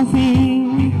శిఖ్యందరహసి.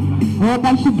 ఓ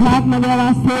పరిశుద్ధాత్మ దేవ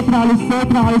స్తోత్రాలు,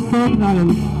 స్తోత్రాలు, స్తోత్రాలు.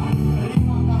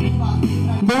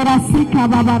 దేవసిఖ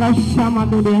బాబారష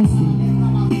మందులేసి.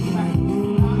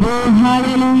 ఓ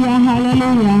హల్లెలూయా,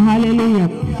 హల్లెలూయా, హల్లెలూయా.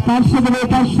 పరిశుద్ధుడు,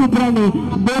 పరిశుద్ధుని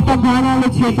దూత గానాల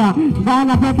చేత,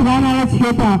 ప్రతిగానాల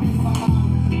చేత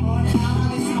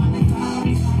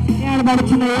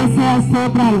ఏడబడుచున్న యేసయ్య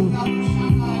స్తోత్రాలు.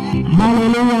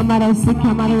 హల్లెలూయా. మరో సుఖ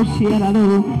మరో షియరదు.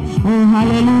 ఓ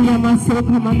హల్లెలూయా. మా సుఖ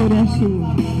మందురేషి.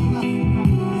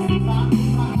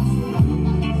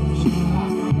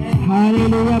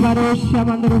 హల్లెలూయా.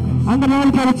 మరోషమందరూ అందరూ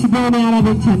తెరిచి దేవుని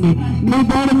ఆరాధించండి. మీ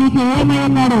దేవుడు మీకు ఏమై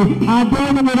ఉన్నాడు ఆ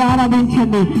దేవుని మీరు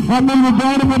ఆరాధించండి. మీ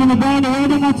దేవుడు ఏ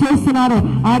విధంగా చేస్తున్నారు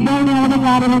ఆ దేవుని ఏ విధంగా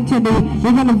ఆరాధించండి.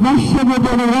 ఇవన్నీ వర్షపు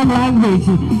ఓన్ లాంగ్వేజ్.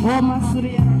 ఓ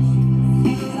మసూరి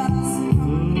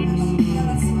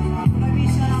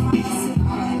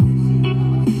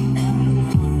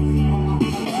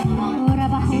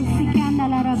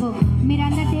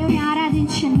మీరందరూ దేవుని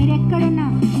ఆరాధించండి. మీరు ఎక్కడున్నా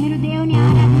మీరు దేవుని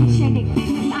ఆరాధించండి.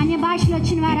 అన్య భాషలు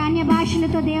వచ్చిన వారు అన్య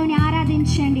భాషలతో దేవుని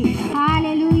ఆరాధించండి.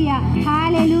 హల్లెలూయా,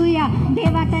 హల్లెలూయా.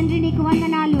 దేవా తండ్రి నీకు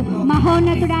వందనాలు,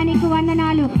 మహోన్నతుడా నీకు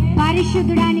వందనాలు,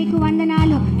 పరిశుద్ధుడా నీకు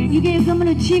వందనాలు, యుగ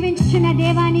యుగములు జీవించుచున్న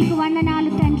దేవా నీకు వందనాలు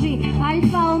తండ్రి.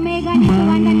 అల్ఫా ఒమేగా నీకు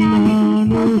వందనాలు.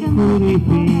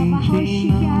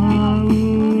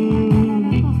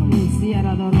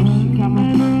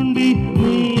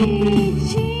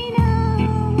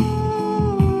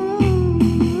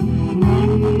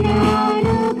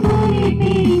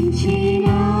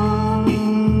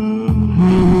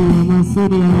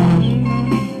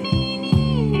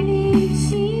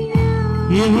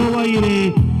 యెహోవా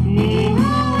ఇరే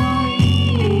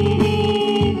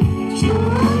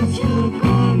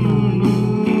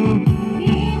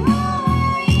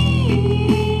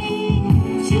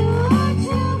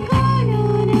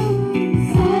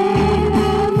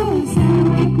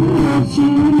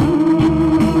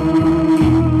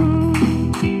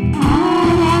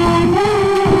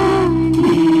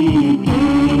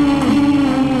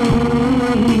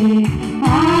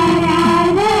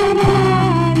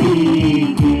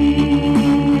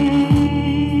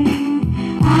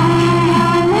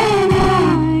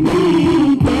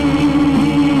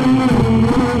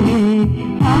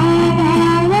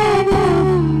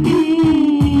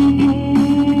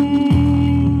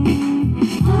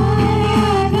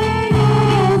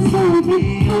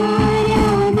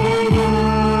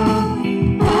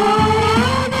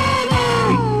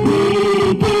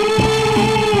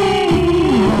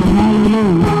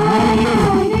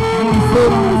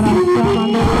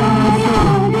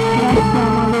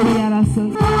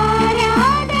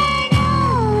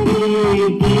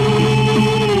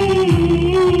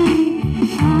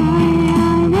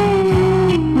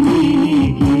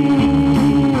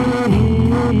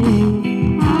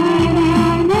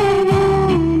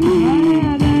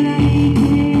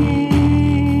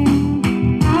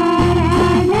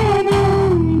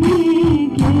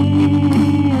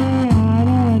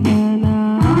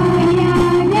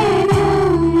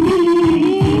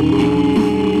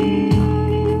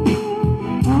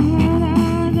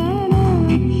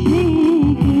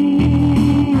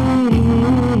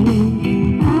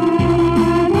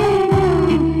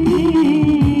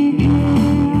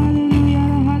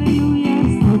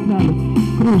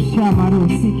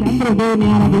అందరూ దేవుని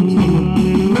ఆరాధించండి.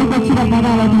 మీకు వచ్చిన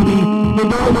పదాలతో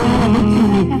దేవుని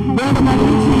ఆరాధించండి. దేవుడు మన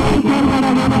నుంచి ఏం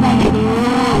కోరుకోవడం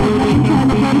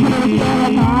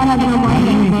ఆరాధన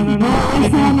మాత్రమే.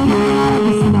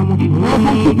 ఆరాధిస్తున్నాము.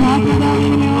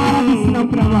 మేము ఆరాధిస్తున్నాం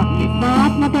ప్రభు. మా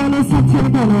ఆత్మతోనూ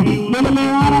సత్యంతోనూ నేను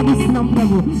మేము ఆరాధిస్తున్నాం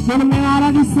ప్రభు. మేము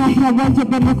ఆరాధిస్తున్నాం ప్రభు అని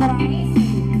చెప్పాను.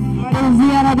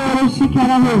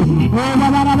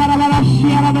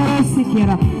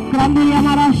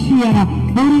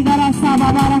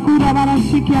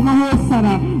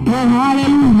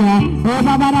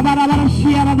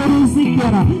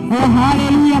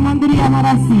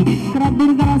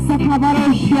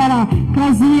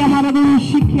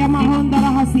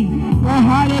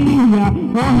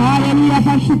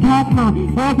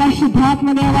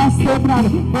 పరిశుద్ధాత్మ దేవా స్తోత్రాలు.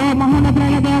 ఓ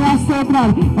మహోన్నతుడైన దేవా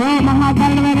స్తోత్రాలు. ఓ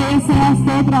మహాకరుణమైన యేసయ్యా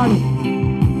స్తోత్రాలు.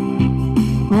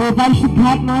 ఓ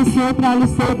పరిశుద్ధాత్మ స్తోత్రాలు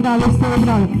స్తోత్రాలు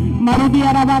స్తోత్రాలు. మరుది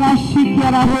అరబర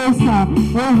శిక్యర హోస.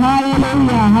 ఓ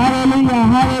హల్లెలూయా హల్లెలూయా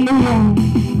హల్లెలూయా.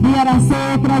 Diara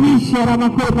sopra viscera ma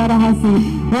cosa rahasi.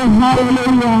 Oh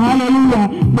hallelujah hallelujah.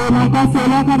 మా కోసం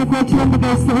లోకానికి వచ్చినందుకు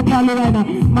స్తోత్రాలు నాయనా.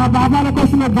 మా పాపాల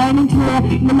కోసం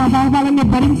మా పాపాలన్నీ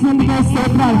భరించినందుకు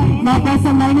స్తోత్రాలు. మా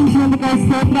కోసం మరణించినందుకు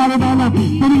స్తోత్రాలు నాయనా.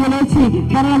 తిరిగి లేచి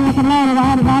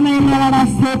రానయ్యేవాడా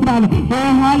స్తోత్రాలు. ఓ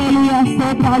హల్లెలూయా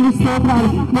స్తోత్రాలు స్తోత్రాలు.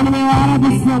 మేము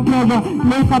ఆరాధిస్తున్నాం ప్రభా.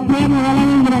 మీ యొక్క ప్రేమ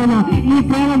వెలవింది నాయనా. నీ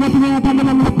ప్రేమ బట్టి మేము తండ్రి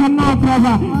మమ్మల్ని కొన్నావు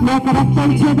ప్రభా. మీ యొక్క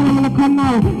రక్తం చేత మమ్మల్ని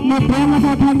కొన్నావు. మీ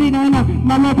ప్రేమతో తండ్రి నాయన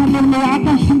మమ్మల్ని తండ్రి మీరు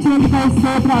ఆకర్షించినందుకు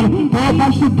స్తోత్రాలు. ఓ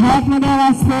పరిశుద్ధాత్మ దేవా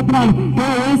స్తోత్రాలు. ఓ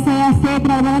యేసయ్యా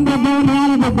స్తోత్రాలు. మనందరూ దేవుని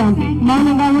ఆరాధిద్దాం.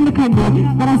 మౌనంగా ఉండకండి.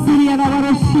 మన సిరియన్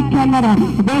ఎవరు శిక్కన్నారా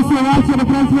దేశ వాల్చిన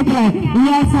ప్రశ్నలే. We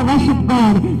also worship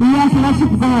God. We also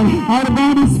worship God. Our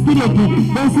God is spirit.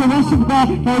 Those who worship God,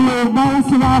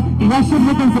 worship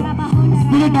with His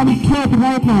spirit and truth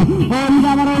right now. Oh,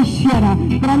 Yavaro Shiara,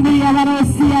 Grandi Yavaro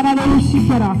Siara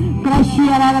Shikara, Krashi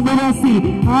Yavara Derosi.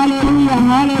 Hallelujah,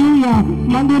 hallelujah.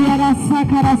 Manduria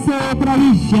Sakara Se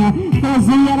Pravisha,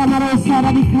 Kaziyara Marosa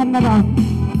Radikandara.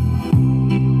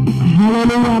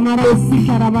 Hallelujah,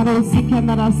 Marosikara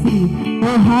Marosikandarasi.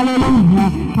 Oh, hallelujah,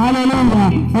 hallelujah.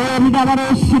 Oh,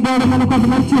 Vidavaroshi దేవుడు మనకు ఒక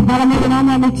మంచి బలమైన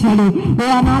నామాన్ని ఇచ్చాడు.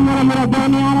 ఓ ఆ నామంలో మీరు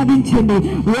దేవుని ఆరాధించండి.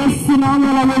 యేసు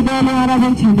నామంలో మీరు దేవుని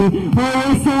ఆరాధించండి. ఓ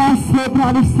యేసయ్యా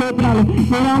స్తోత్రాలు స్తోత్రాలు.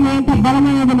 మీ నామం ఎంత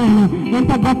బలమైనది నాయన.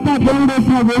 ఎంత గొప్ప దేవుడు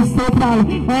ప్రభు స్తోత్రాలు.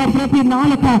 ఓ ప్రతి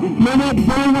నాలుక నేనే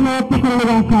దేవుని ఒప్పుకును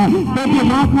గాక. ప్రతి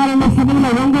మోకాలను సభలో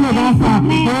వంగును గాక.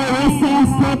 ఓ యేసయ్యా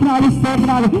స్తోత్రాలు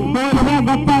స్తోత్రాలు. ఓ నువ్వే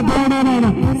గొప్ప దేవుడైన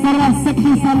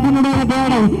సర్వశక్తి సంపన్నుడైన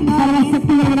దేవుడు. సర్వశక్తి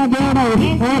కలిగిన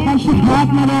దేవుడు. ఓ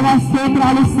పరిశుద్ధాత్మ దేవా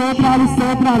స్తోత్రాలు స్తోత్రాలు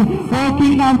స్తోత్రాలు. ఓ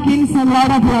king of Kings and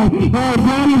lord of lord. Oh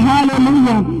glory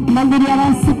హల్లెలూయా.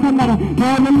 మందిర సుఖందర. ఓ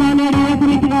నిన్న నేడు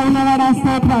ఏకరీతిగా ఉన్నవాడా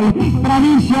స్తోత్రాలు.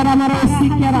 ప్రవీశ్వర మరో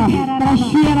సిక్యర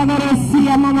ప్రశ్యర మరో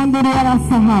సియమ మందిర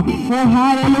సహ. ఓ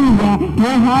హల్లెలూయా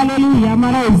ఓ హల్లెలూయా.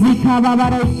 మరో జిఖా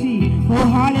బాబారోషి. ఓ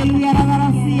హల్లెలూయా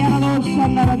రవరసియరలో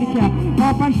షందరదిక.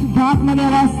 ఓ పరిశుద్ధాత్మ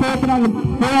దేవా స్తోత్రాలు.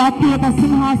 ఓ అత్యున్నత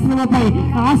సింహాసనముపై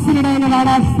ఆసీనుడైన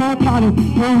వాడా స్తోత్రాలు.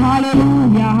 ఓ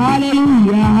హల్లెలూయా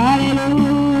హల్లెలూయా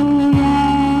హల్లెలూయా.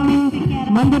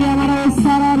 మందిర మరో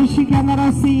సారా ఋషికి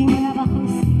అందరసి.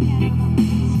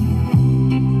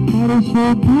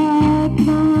 పరిశుద్ధాత్మ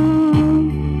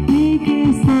నీకే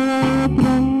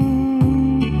స్తోత్రం.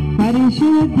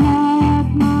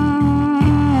 పరిశుద్ధాత్మ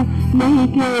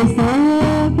నీకే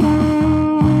స్తోత్రం.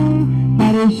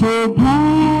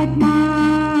 పరిశుద్ధాత్మ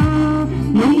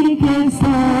నీకే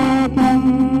స్తోత్రం.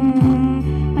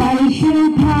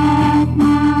 పరిశుద్ధాత్మ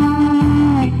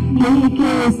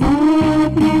నీకే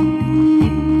స్తోత్రం.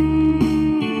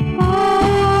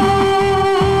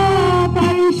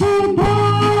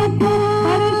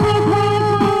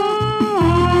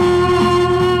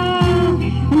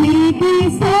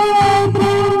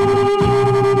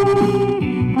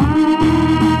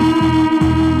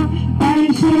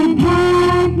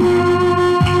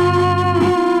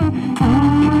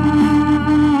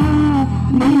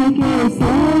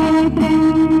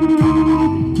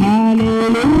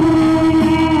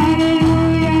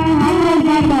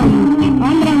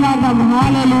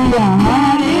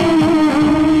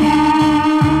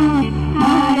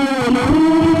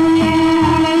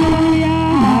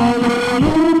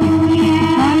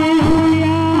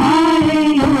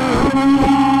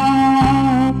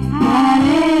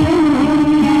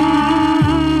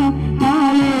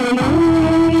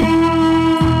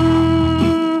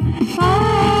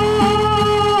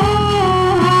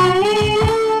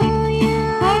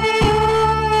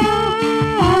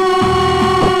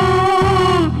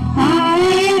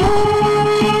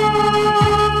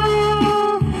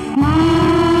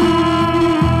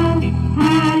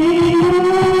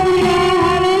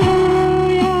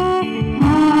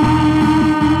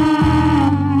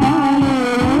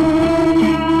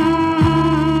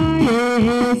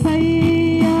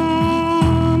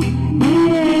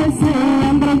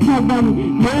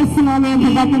 స్తోత్రం. యేసునామం ఎంత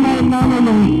గొప్పమైన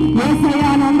నామము. యేసయ్య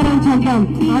అని అందరం చెప్తాం,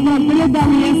 అందరం పిలుద్దాం.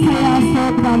 యేసయ్య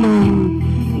స్తోత్రము.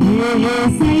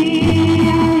 యేసయ్య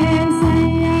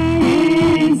యేసయ్య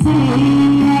యేసయ్య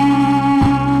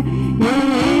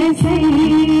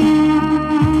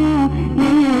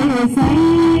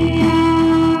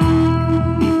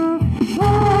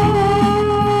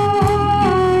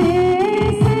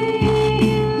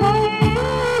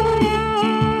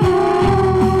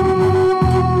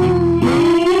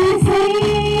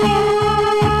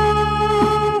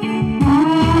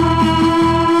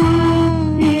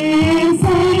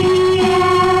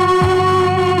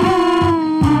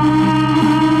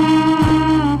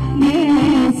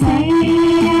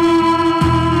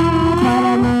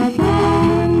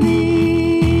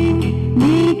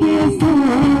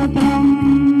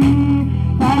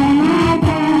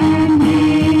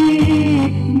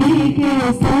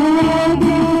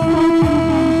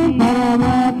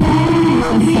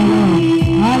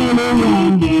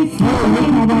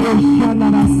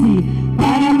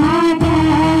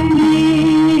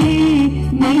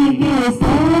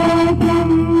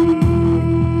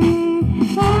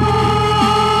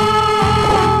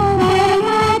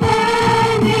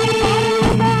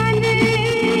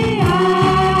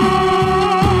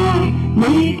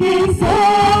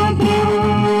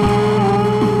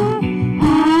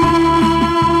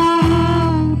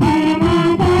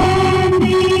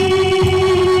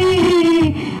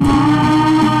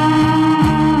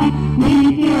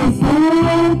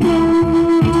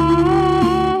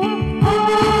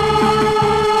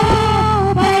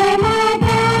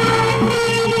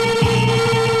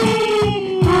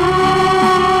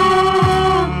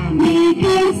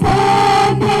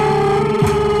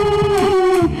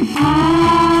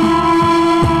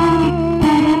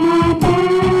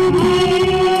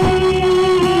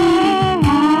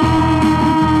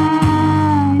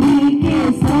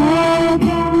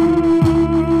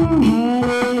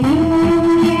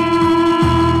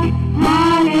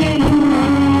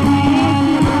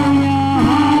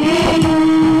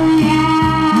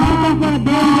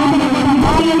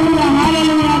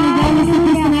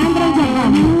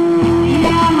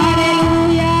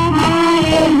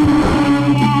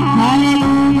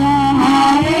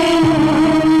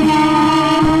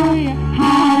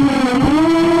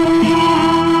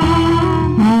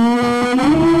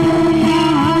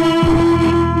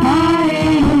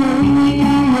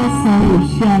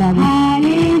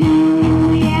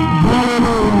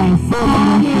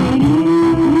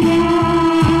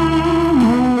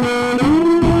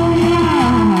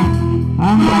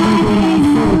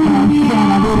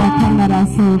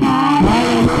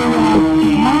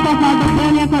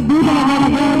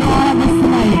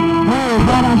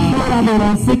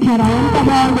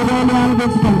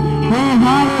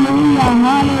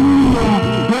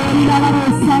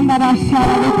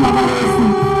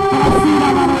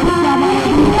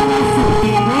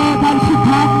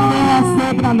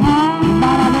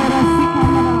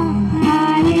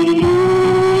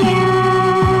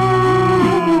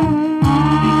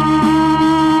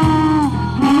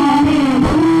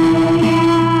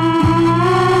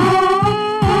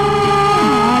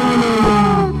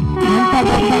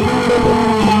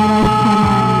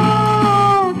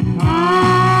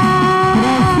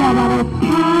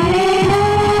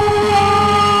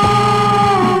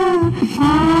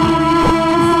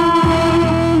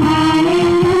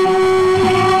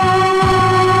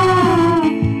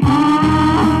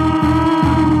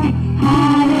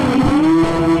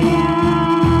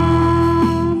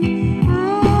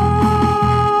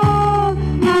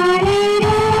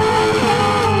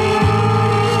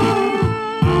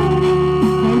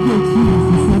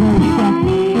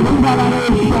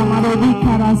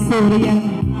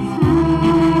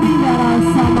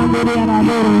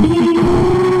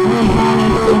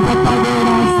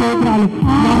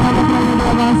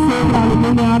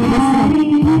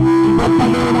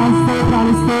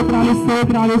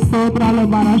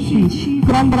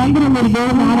అందరూ మీరు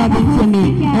దేవుని ఆరాధించండి.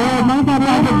 మనతో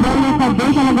దేవుని యొక్క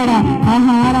దూతలు కూడా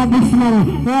ఆరాధిస్తున్నారు.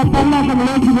 పర్లోకం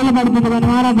లేచి నిలబడుతుంది మనం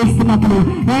ఆరాధిస్తున్నప్పుడు.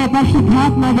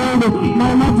 పరిశుద్ధాత్మ దేవుడు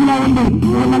మన మధ్యలో ఉండి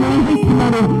మనం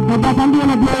నడిపిస్తున్నారు. తండ్రి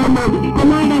దేవుడు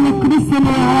కుమారుడైన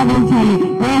క్రీస్తుని ఆరాధించాలి.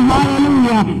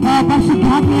 హల్లెలూయా.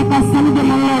 పరిశుద్ధాత్మ యొక్క సన్నిధి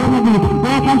మనలో ఉన్నది.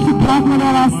 పరిశుద్ధాత్మ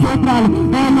దేవ స్తోత్రాలు.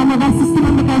 నన్ను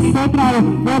దర్శిస్తున్నందుకై స్తోత్రాలు.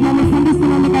 నన్ను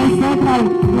సంధిస్తున్నందుకై స్తోత్రాలు.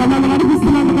 నన్ను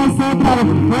నడిపిస్తున్నందుకై స్తోత్రాలు.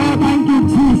 Thank you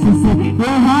Jesus.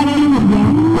 హల్లెలూయా.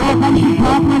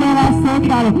 పరిశుద్ధాత్మ దేవ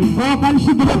స్తోత్రాలు.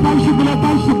 పరిశుద్ధుడు పరిశుద్ధుడు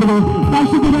పరిశుద్ధుడు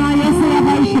పరిశుద్ధుడు నా యేసయ్య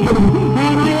పరిశుద్ధుడు. నా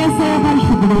యేసయ్య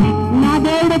పరిశుద్ధుడు. నా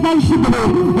దేవుడు పరిశుద్ధుడు.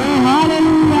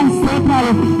 హల్లెలూయా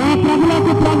స్తోత్రాలు.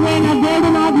 ప్రభులకు ప్రభు అయిన దేవుడు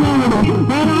నా దేవుడు.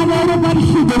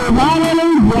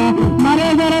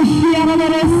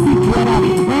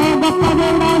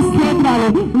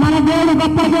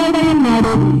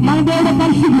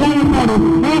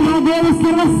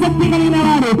 శక్తి కలిగిన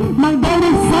వాడు, మన దేవుడు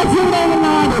సజీవుడై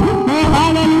ఉన్నవాడు. ఓ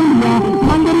హల్లెలూయా.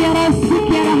 మందిరియర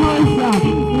సిక్యర హోస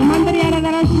మందిరియర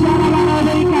దరశర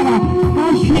వరదరికర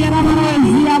కషియర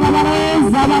వరజియా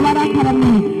వరజ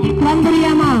వరకరమి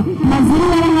మందిరియమ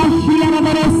మజరియర హషియర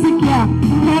దరసిక్య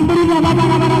మందిరియర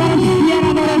వరవరషియర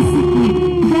దరసిక్య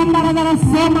మందర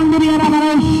దరస మందిరియర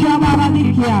వరష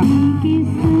వరదిక్య.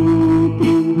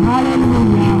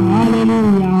 హల్లెలూయా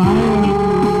హల్లెలూయా హల్లెలూయా.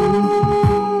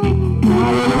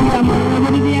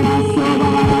 మందిరియర సోబ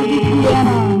వరదిక్య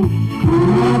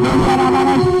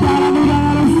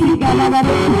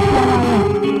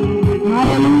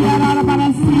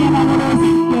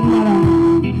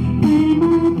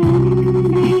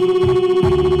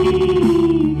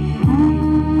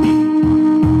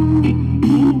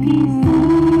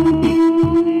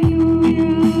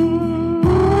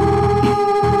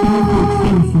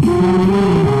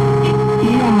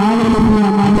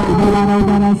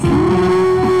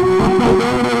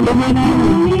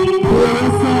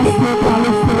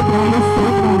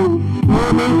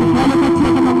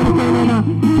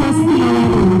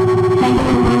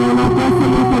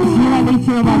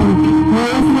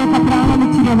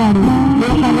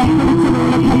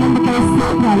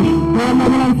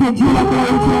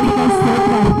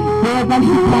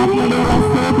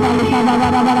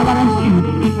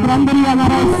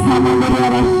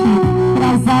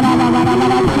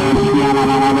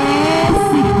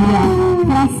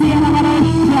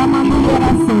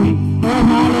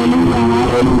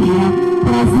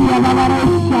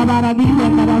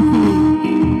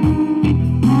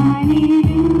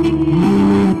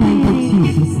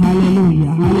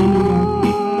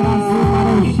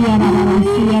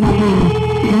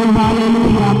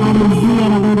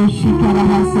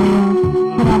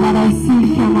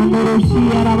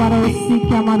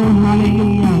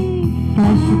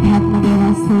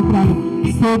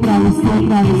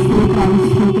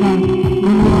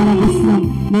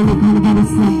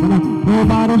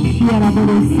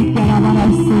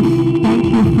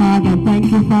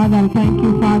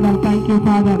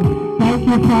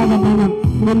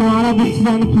నిన్ను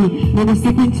ఆరాధించడానికి, నేను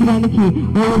స్థితించడానికి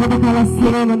ఉదయకాల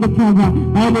సేవమందు ప్రభా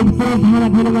ఆయన పునరుద్ధాన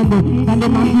దినమందు తండ్రి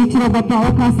మాకు ఇచ్చిన గొప్ప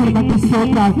అవకాశాన్ని బట్టి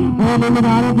స్తోత్రాలు. నిన్ను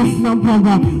ఆరాధిస్తున్నాం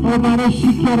ప్రభా. మరో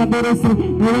శిక్షర దేశం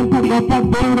ఎంత గొప్ప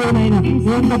దేవుడైనా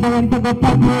ఎంత గొప్ప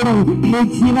దేవుడు నీ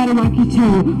జీవాన్ని మాకు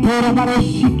ఇచ్చావు. మరో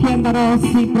శిక్షందరో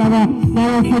శ్రీ ప్రభా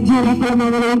నేను సజీవులకు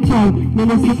మమ్మల్ని ఉంచావు.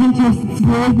 నిన్ను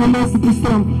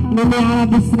స్థితిస్తున్నాం, నిన్నే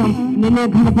ఆరాధిస్తున్నాం, నిన్నే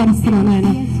ఘనపరుస్తున్నాం. ఆయన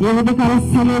ఏ ఉదయకాల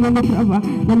సమయమందు ప్రభా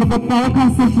నన్ను గొప్ప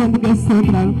అవకాశం ఇచ్చినందుకే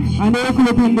స్తోత్రాలు.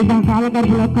 అనేకులు తండ్రి నా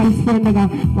కాలగర్భంలో కలిసిపోయిండగా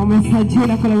మమ్మల్ని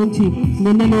సజీవులకల ఉంచి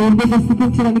నిన్ను ఎందుకు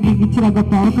స్థితించడానికి ఇచ్చిన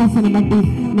గొప్ప అవకాశాన్ని బట్టి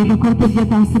నీకు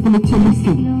కృతజ్ఞత స్థితులు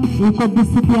చెల్లిస్తూ ఈ కొద్ది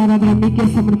స్థితి ఆరాధన మీకే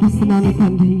సమర్పిస్తున్నాను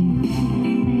తండ్రి.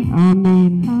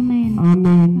 ఆమేన్ ఆమేన్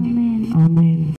ఆమేన్ ఆమేన్.